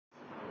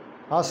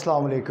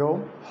Assalamu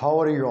alaikum. How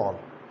are you all?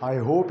 I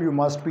hope you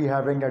must be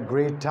having a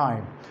great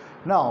time.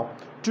 Now,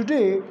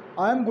 today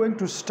I am going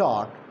to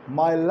start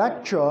my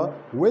lecture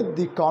with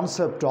the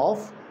concept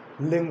of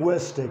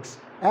linguistics,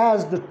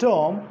 as the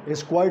term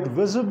is quite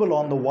visible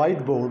on the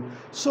whiteboard.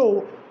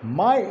 So,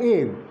 my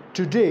aim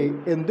today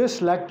in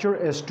this lecture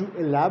is to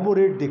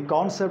elaborate the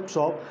concepts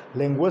of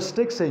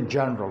linguistics in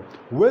general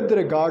with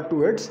regard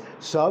to its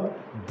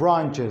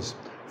sub-branches.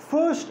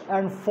 First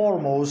and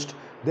foremost,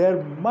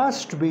 there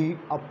must be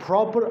a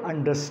proper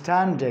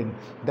understanding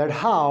that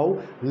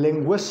how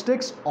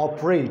linguistics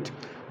operate.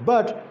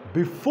 But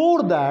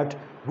before that,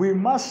 we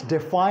must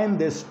define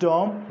this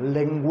term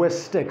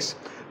linguistics.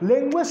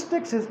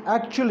 Linguistics is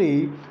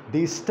actually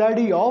the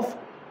study of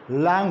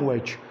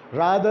language.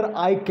 Rather,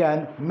 I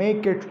can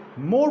make it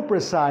more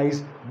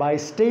precise by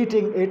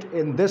stating it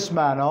in this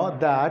manner,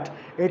 that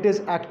it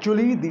is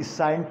actually the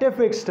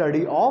scientific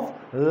study of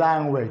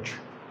language.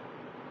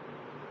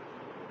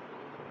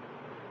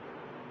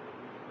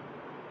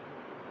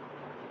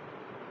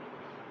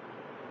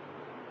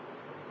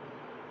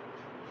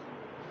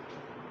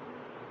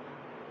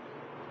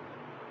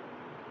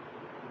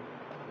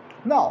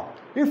 Now,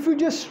 if you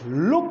just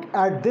look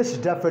at this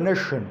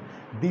definition,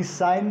 the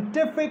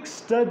scientific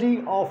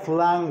study of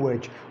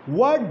language,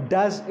 what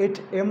does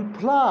it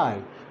imply?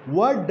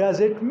 What does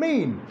it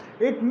mean?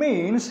 It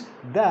means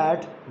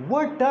that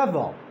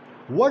whatever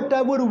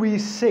we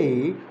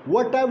say,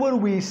 whatever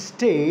we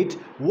state,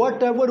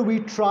 whatever we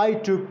try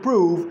to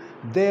prove,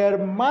 there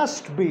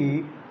must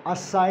be a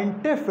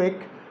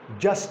scientific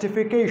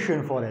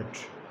justification for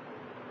it.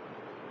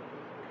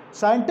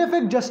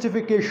 Scientific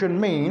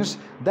justification means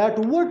that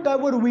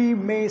whatever we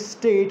may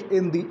state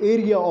in the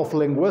area of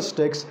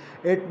linguistics,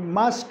 it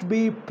must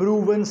be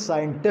proven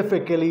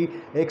scientifically,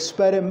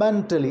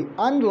 experimentally,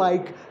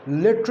 unlike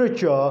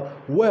literature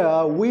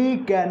where we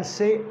can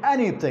say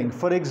anything.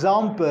 For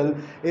example,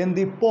 in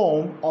the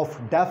poem of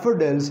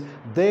Daffodils,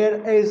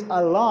 there is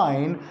a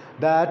line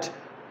that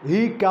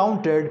he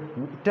counted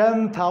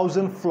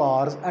 10,000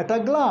 flowers at a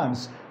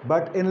glance.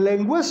 But in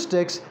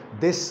linguistics,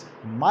 this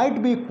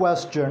might be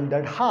questioned,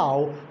 that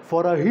how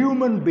for a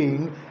human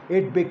being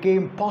it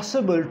became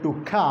possible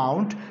to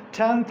count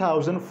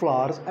 10,000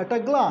 flowers at a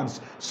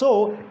glance.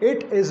 So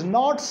it is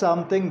not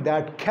something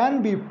that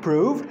can be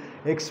proved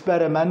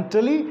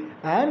experimentally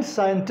and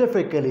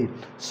scientifically.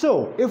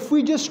 So if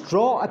we just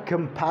draw a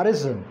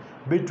comparison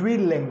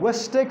between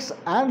linguistics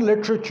and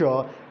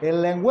literature,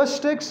 in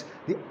linguistics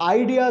the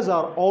ideas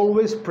are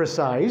always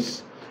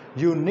precise.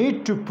 You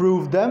need to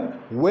prove them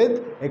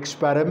with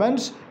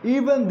experiments.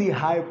 Even the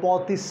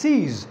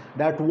hypotheses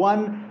that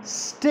one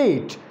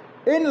state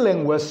in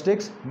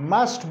linguistics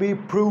must be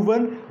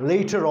proven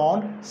later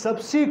on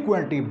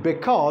subsequently,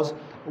 because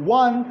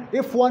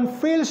if one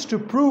fails to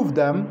prove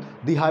them,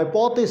 the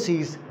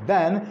hypotheses,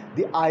 then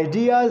the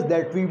ideas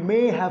that we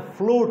may have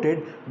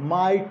floated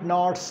might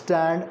not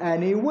stand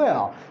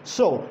anywhere.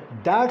 So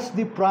that's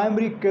the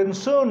primary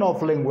concern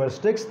of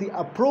linguistics. The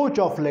approach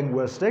of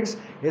linguistics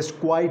is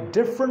quite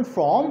different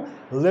from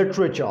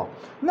literature.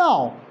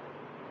 Now,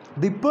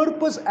 the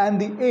purpose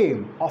and the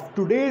aim of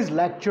today's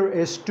lecture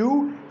is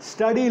to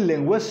study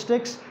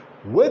linguistics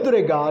with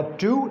regard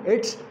to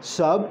its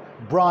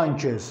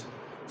sub-branches.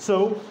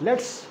 So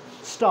let's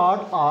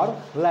start our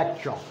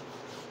lecture.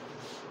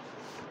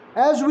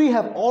 As we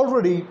have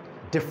already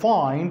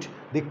defined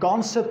the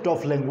concept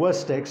of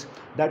linguistics,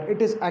 that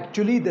it is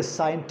actually the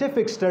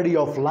scientific study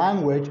of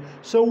language,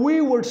 so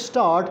we would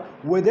start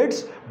with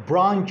its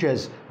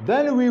branches.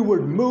 Then we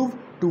would move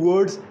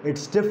towards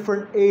its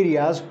different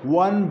areas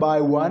one by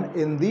one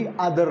in the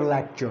other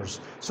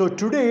lectures. So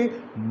today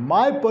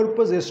my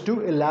purpose is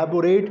to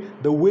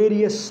elaborate the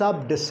various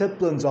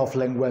sub-disciplines of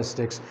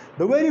linguistics.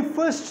 The very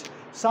first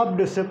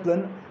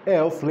sub-discipline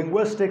of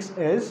linguistics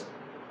is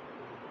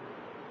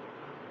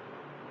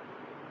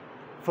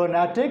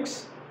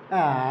phonetics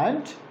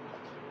and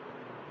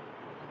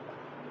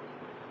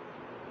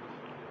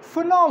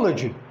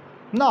phonology.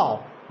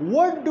 Now,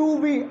 what do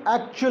we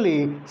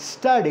actually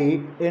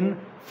study in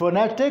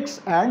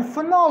phonetics and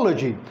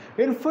phonology?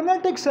 In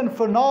phonetics and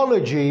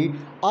phonology,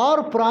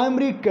 our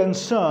primary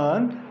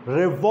concern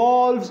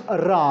revolves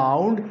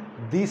around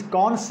this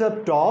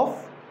concept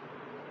of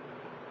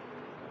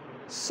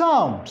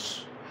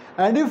sounds.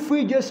 And if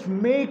we just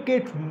make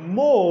it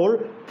more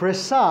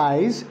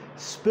precise,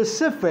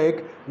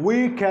 specific,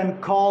 we can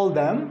call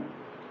them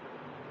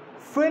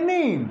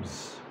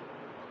phonemes.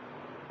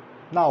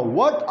 Now,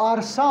 what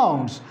are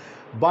sounds?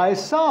 By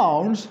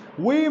sounds,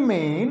 we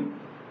mean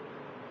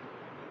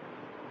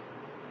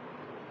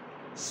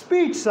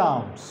speech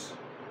sounds.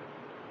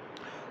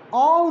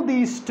 All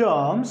these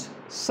terms,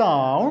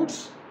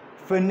 sounds,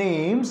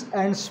 phonemes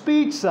and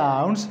speech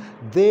sounds,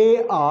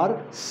 they are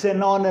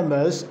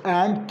synonymous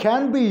and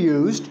can be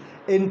used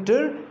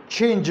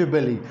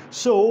interchangeably.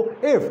 So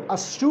if a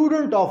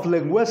student of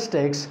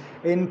linguistics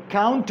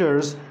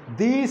encounters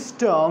these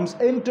terms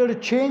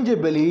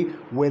interchangeably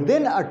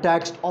within a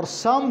text or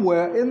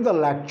somewhere in the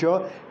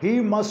lecture, he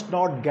must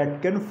not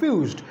get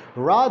confused.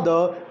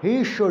 Rather,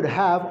 he should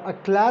have a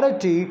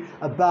clarity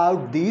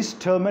about these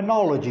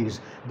terminologies,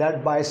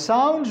 that by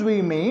sounds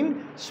we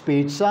mean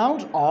speech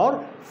sounds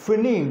or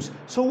phonemes.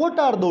 So what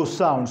are those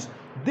sounds?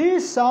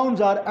 These sounds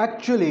are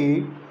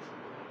actually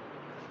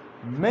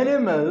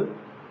minimal,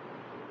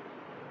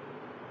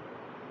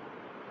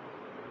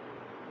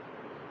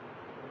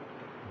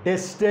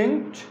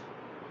 distinct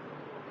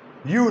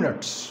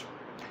units.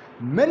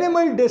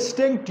 Minimal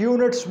distinct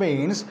units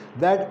means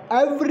that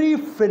every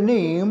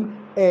phoneme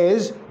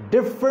is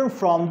different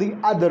from the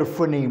other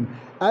phoneme.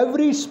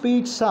 Every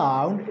speech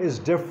sound is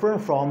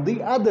different from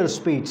the other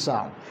speech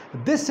sound.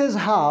 This is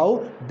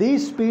how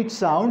these speech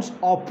sounds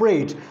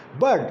operate.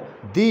 But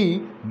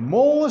the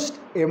most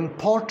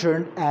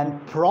important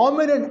and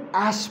prominent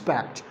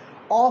aspect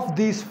of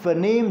these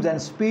phonemes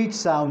and speech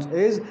sounds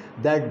is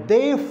that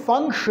they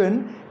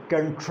function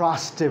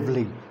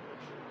contrastively.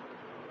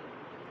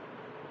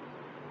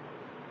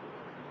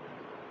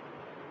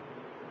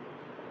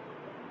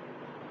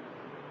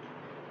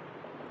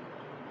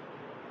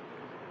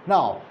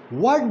 Now,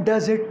 what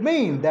does it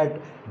mean that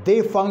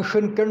they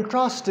function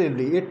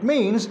contrastively? It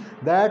means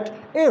that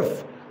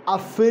if a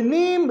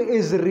phoneme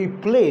is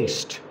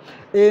replaced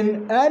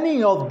in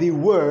any of the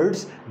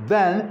words,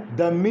 then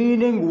the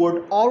meaning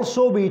would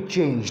also be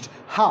changed.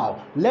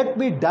 How? Let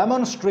me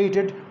demonstrate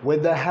it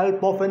with the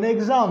help of an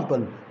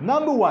example.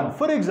 Number one,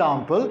 for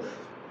example,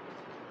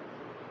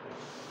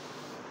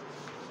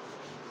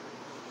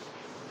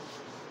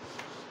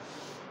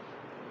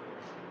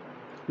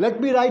 let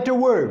me write a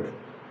word.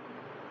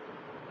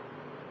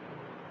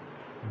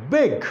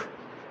 Big.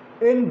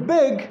 In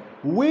big,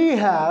 we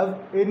have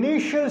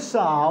initial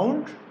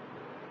sound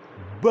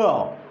B.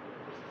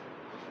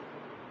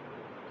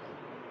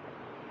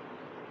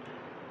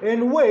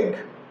 In wig,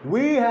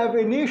 we have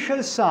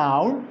initial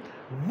sound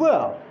V.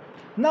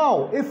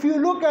 Now, if you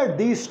look at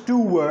these two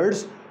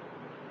words,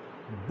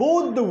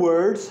 both the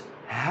words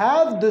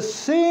have the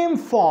same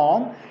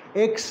form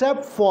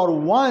except for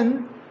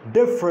one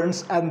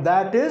difference, and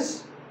that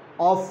is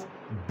of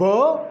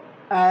B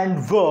and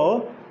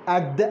V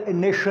at the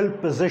initial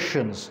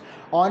positions.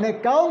 On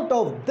account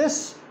of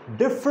this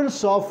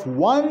difference of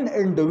one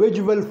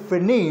individual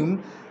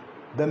phoneme,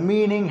 the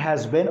meaning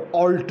has been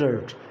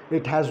altered.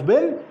 It has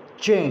been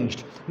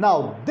changed.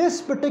 Now,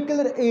 this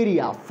particular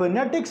area,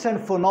 phonetics and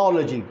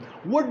phonology,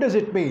 what does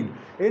it mean?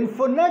 In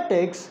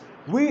phonetics,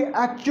 we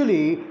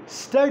actually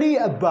study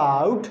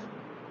about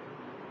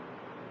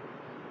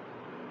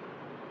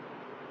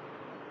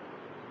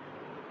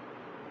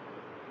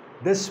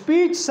the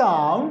speech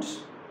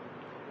sounds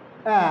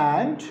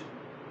and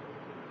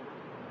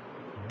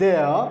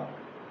their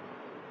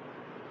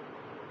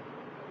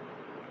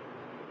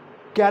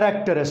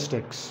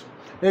characteristics.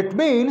 It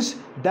means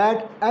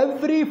that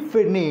every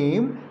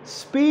phoneme,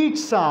 speech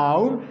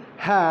sound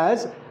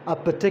has a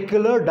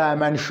particular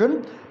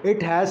dimension.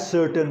 It has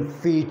certain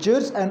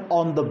features, and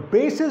on the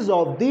basis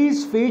of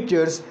these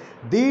features,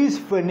 these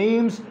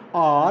phonemes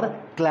are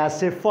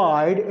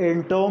classified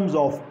in terms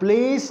of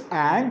place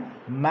and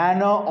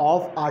manner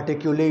of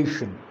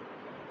articulation.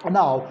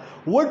 Now,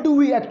 what do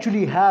we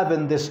actually have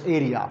in this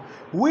area?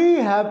 We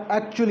have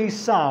actually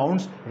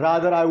sounds,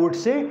 rather I would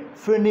say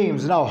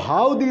phonemes. Now,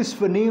 how these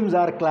phonemes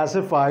are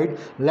classified,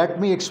 let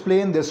me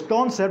explain this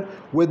concept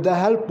with the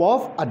help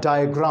of a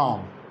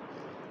diagram.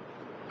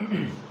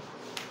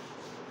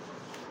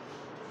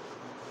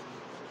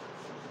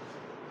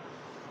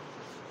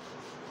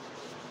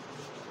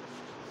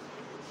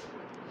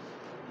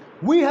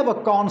 We have a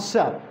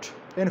concept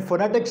in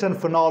phonetics and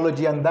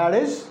phonology, and that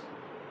is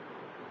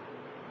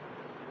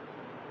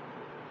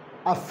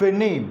a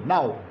phoneme.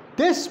 Now,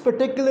 this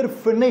particular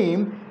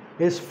phoneme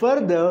is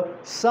further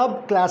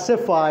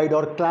subclassified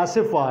or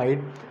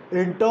classified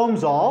in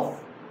terms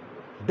of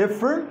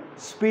different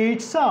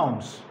speech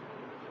sounds.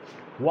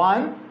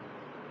 One,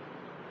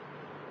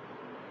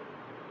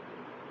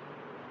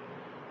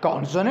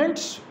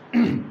 consonants.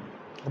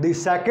 The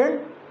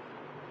second,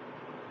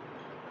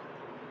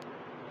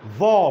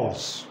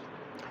 vowels.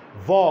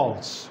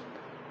 Vowels.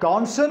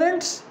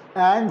 Consonants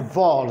and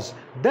vowels.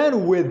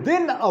 Then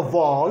within a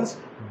vowels,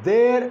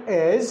 there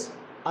is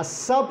a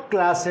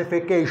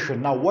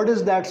subclassification. Now, what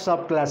is that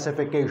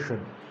subclassification?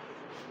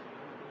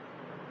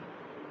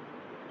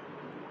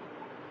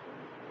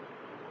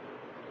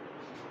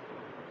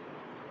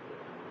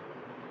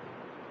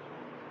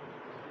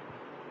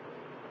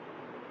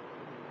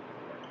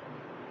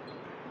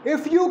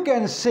 If you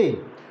can say,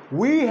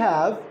 we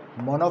have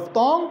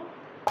monophthong,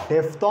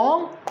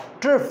 diphthong,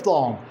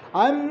 triphthong.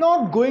 I'm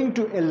not going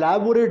to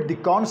elaborate the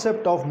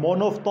concept of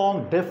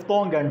monophthong,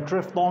 diphthong and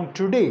triphthong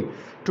today.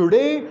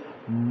 Today,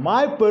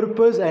 my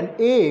purpose and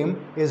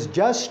aim is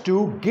just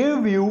to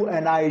give you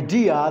an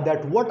idea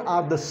that what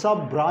are the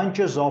sub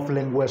branches of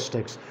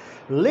linguistics.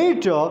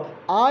 Later,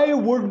 I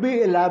would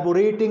be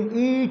elaborating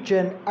each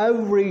and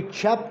every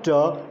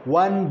chapter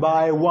one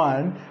by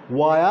one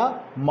via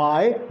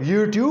my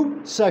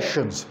YouTube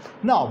sessions.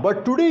 Now,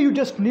 but today you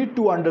just need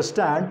to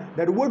understand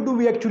that what do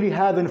we actually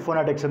have in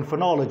phonetics and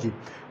phonology.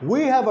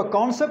 We have a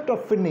concept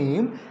of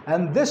phoneme,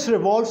 and this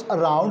revolves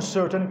around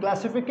certain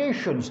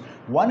classifications.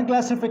 One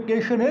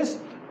classification is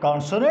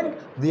consonant,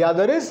 the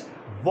other is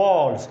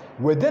vowels.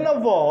 Within a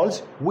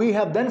vowels, we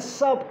have then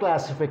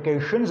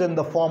sub-classifications in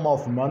the form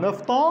of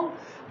monophthong,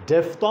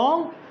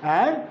 diphthong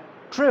and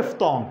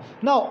triphthong.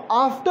 Now,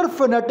 after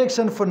phonetics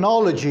and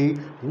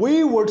phonology,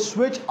 we would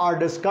switch our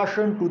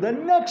discussion to the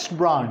next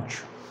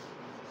branch.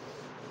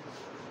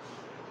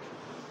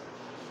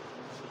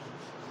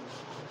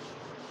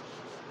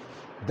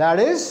 That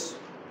is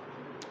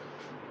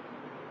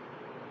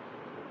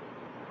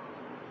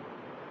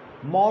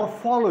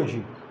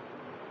morphology.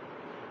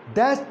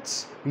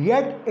 That's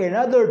yet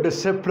another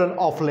discipline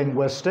of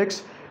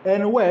linguistics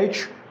in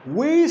which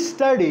we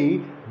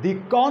study the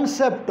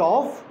concept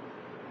of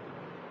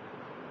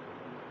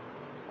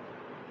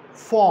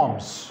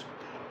forms.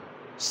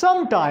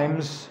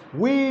 Sometimes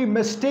we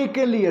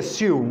mistakenly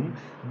assume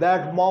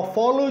that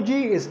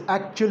morphology is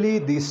actually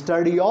the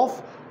study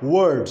of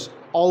words.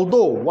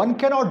 Although one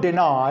cannot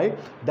deny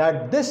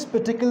that this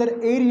particular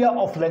area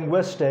of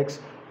linguistics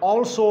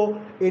also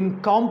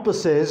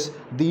encompasses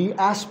the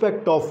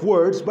aspect of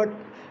words, but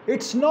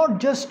it's not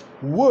just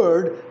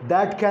word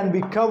that can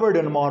be covered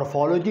in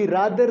morphology.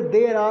 Rather,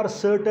 there are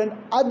certain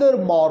other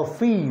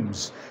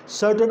morphemes,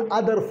 certain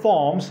other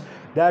forms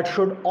that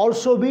should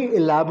also be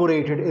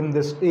elaborated in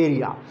this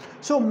area.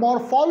 So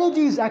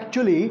morphology is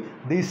actually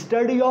the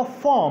study of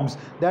forms.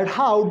 That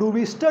how do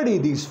we study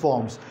these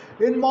forms?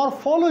 In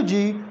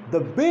morphology,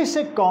 the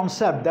basic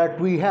concept that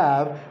we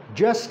have,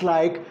 just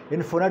like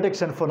in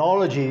phonetics and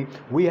phonology,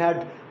 we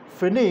had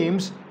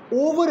phonemes.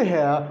 Over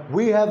here,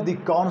 we have the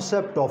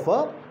concept of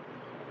a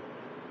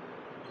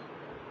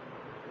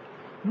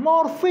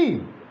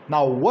morpheme.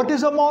 Now, what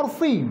is a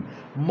morpheme?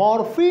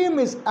 Morpheme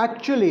is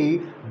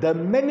actually the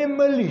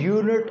minimal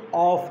unit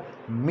of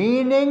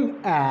meaning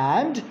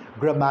and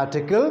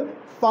grammatical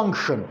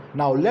function.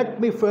 Now, let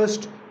me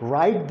first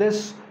write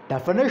this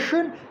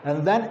definition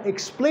and then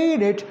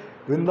explain it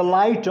in the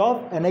light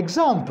of an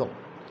example.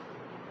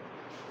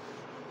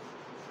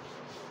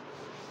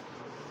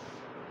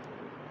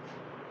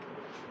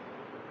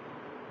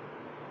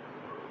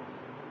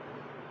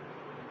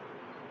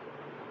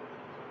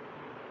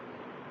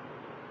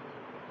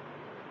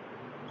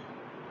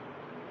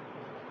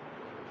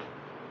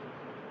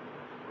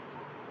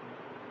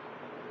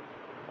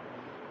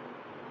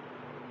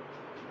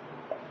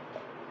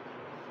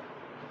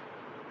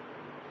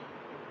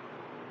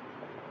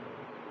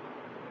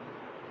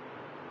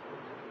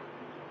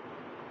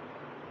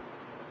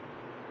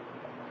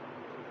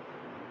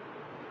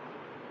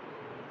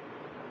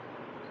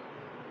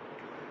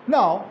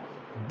 Now,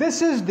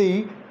 this is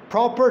the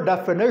proper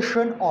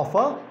definition of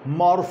a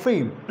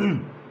morpheme.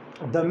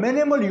 The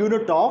minimal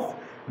unit of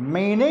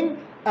meaning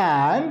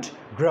and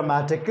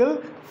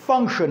grammatical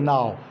function.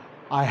 Now,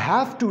 I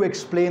have to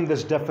explain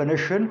this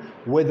definition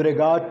with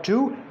regard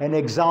to an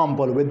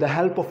example, with the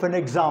help of an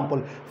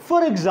example.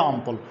 For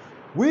example,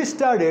 we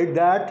studied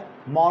that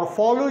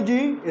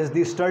morphology is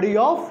the study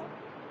of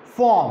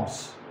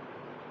forms.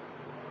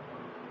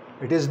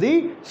 It is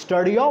the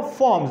study of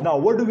forms. Now,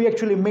 what do we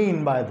actually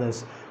mean by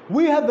this?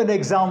 We have an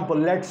example,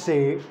 let's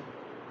say,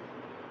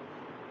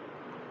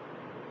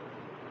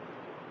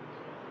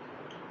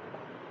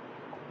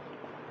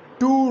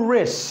 two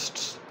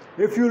wrists.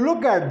 If you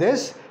look at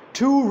this,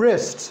 two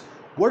wrists,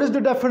 what is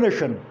the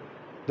definition?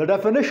 The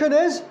definition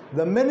is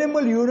the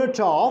minimal unit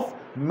of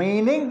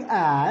meaning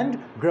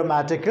and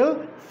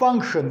grammatical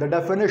function. The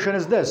definition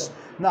is this.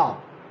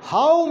 Now,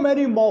 how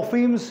many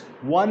morphemes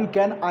one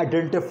can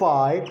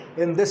identify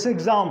in this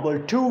example,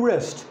 two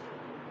wrists?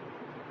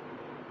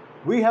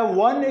 We have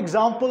one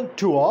example,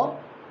 tour.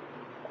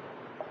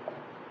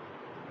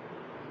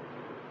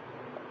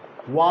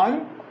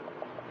 1,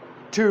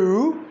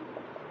 2,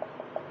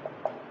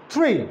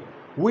 3.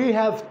 We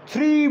have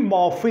three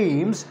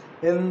morphemes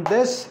in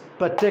this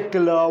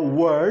particular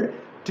word,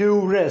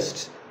 two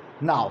wrists.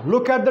 Now,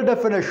 look at the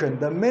definition.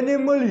 The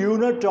minimal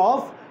unit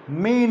of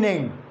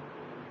meaning.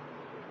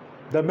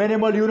 The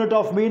minimal unit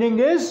of meaning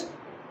is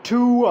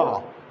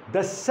tour.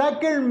 The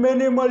second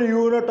minimal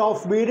unit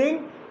of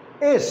meaning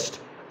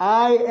ist.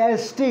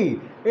 IST.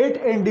 It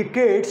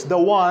indicates the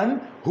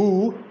one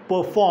who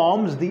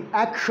performs the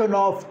action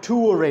of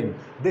touring.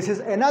 This is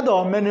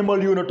another minimal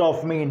unit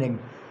of meaning.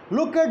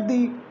 Look at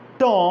the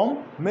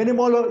term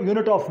minimal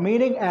unit of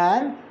meaning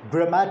and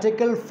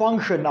grammatical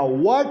function. Now,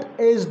 what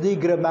is the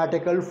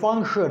grammatical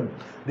function?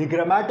 The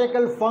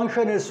grammatical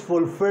function is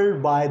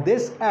fulfilled by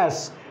this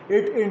S.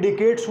 It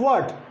indicates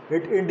what?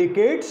 It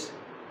indicates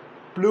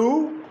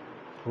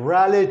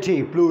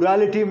plurality.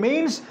 Plurality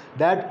means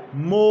that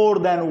more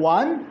than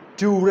one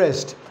two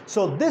wrists.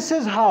 So this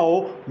is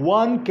how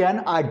one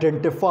can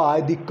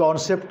identify the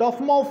concept of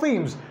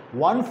morphemes.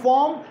 One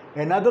form,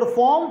 another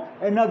form,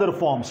 another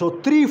form. So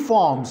three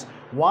forms.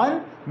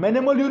 One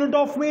minimal unit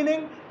of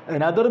meaning,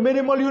 another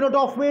minimal unit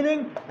of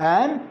meaning,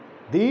 and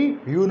the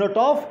unit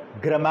of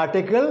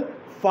grammatical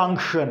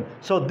function.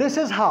 So this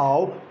is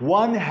how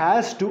one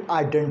has to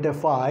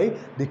identify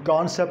the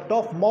concept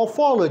of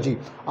morphology.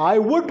 I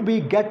would be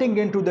getting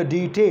into the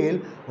detail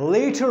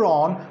later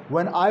on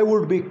when I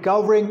would be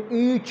covering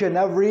each and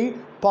every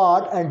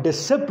part and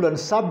discipline,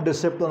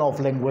 sub-discipline of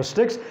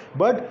linguistics,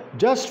 but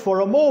just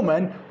for a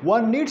moment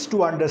one needs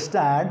to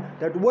understand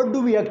that what do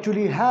we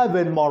actually have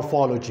in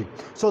morphology.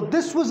 So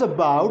this was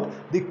about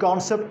the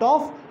concept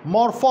of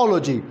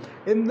morphology.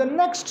 In the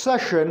next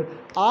session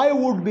I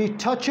would be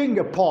touching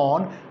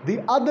upon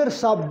the other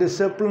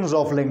sub-disciplines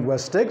of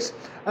linguistics,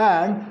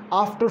 and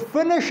after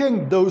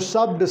finishing those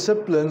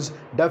sub-disciplines,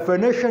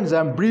 definitions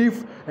and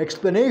brief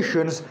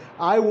explanations,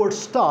 I would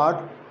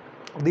start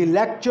the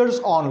lectures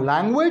on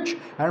language,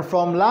 and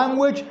from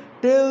language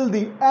till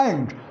the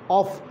end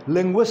of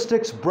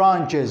linguistics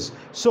branches.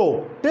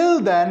 So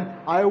till then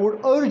I would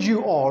urge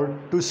you all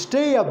to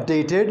stay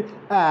updated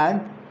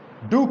and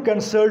do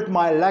consult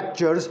my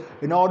lectures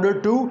in order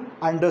to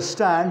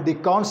understand the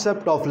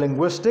concept of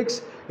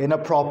linguistics in a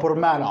proper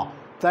manner.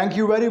 Thank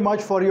you very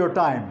much for your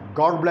time.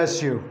 God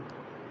bless you.